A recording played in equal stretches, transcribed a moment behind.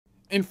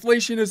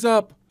Inflation is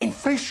up.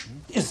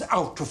 Inflation is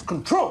out of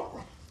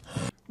control.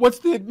 What's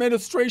the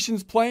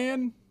administration's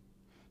plan?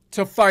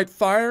 To fight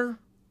fire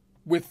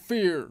with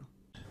fear.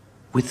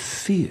 With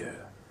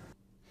fear.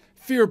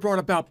 Fear brought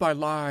about by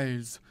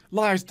lies.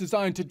 Lies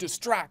designed to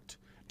distract.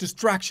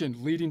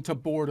 Distraction leading to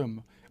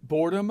boredom.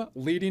 Boredom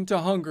leading to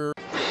hunger.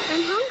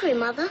 I'm hungry,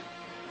 Mother.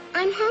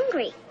 I'm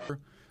hungry.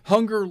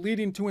 Hunger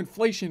leading to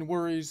inflation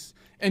worries.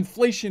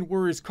 Inflation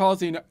worries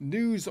causing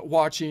news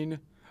watching.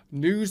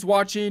 News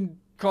watching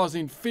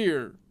causing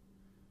fear.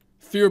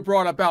 Fear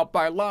brought about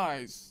by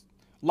lies.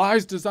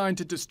 Lies designed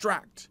to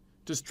distract.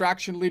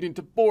 Distraction leading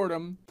to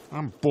boredom.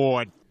 I'm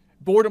bored.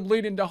 Boredom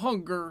leading to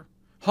hunger.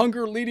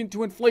 Hunger leading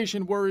to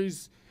inflation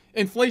worries.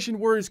 Inflation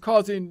worries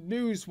causing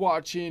news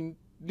watching.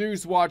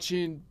 News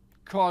watching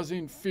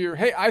causing fear.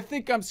 Hey, I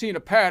think I'm seeing a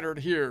pattern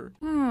here.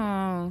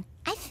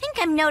 I think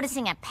I'm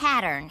noticing a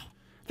pattern.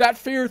 That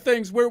fear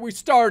thing's where we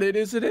started,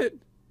 isn't it?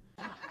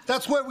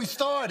 That's where we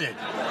started.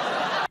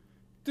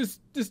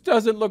 This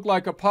doesn't look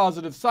like a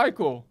positive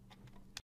cycle.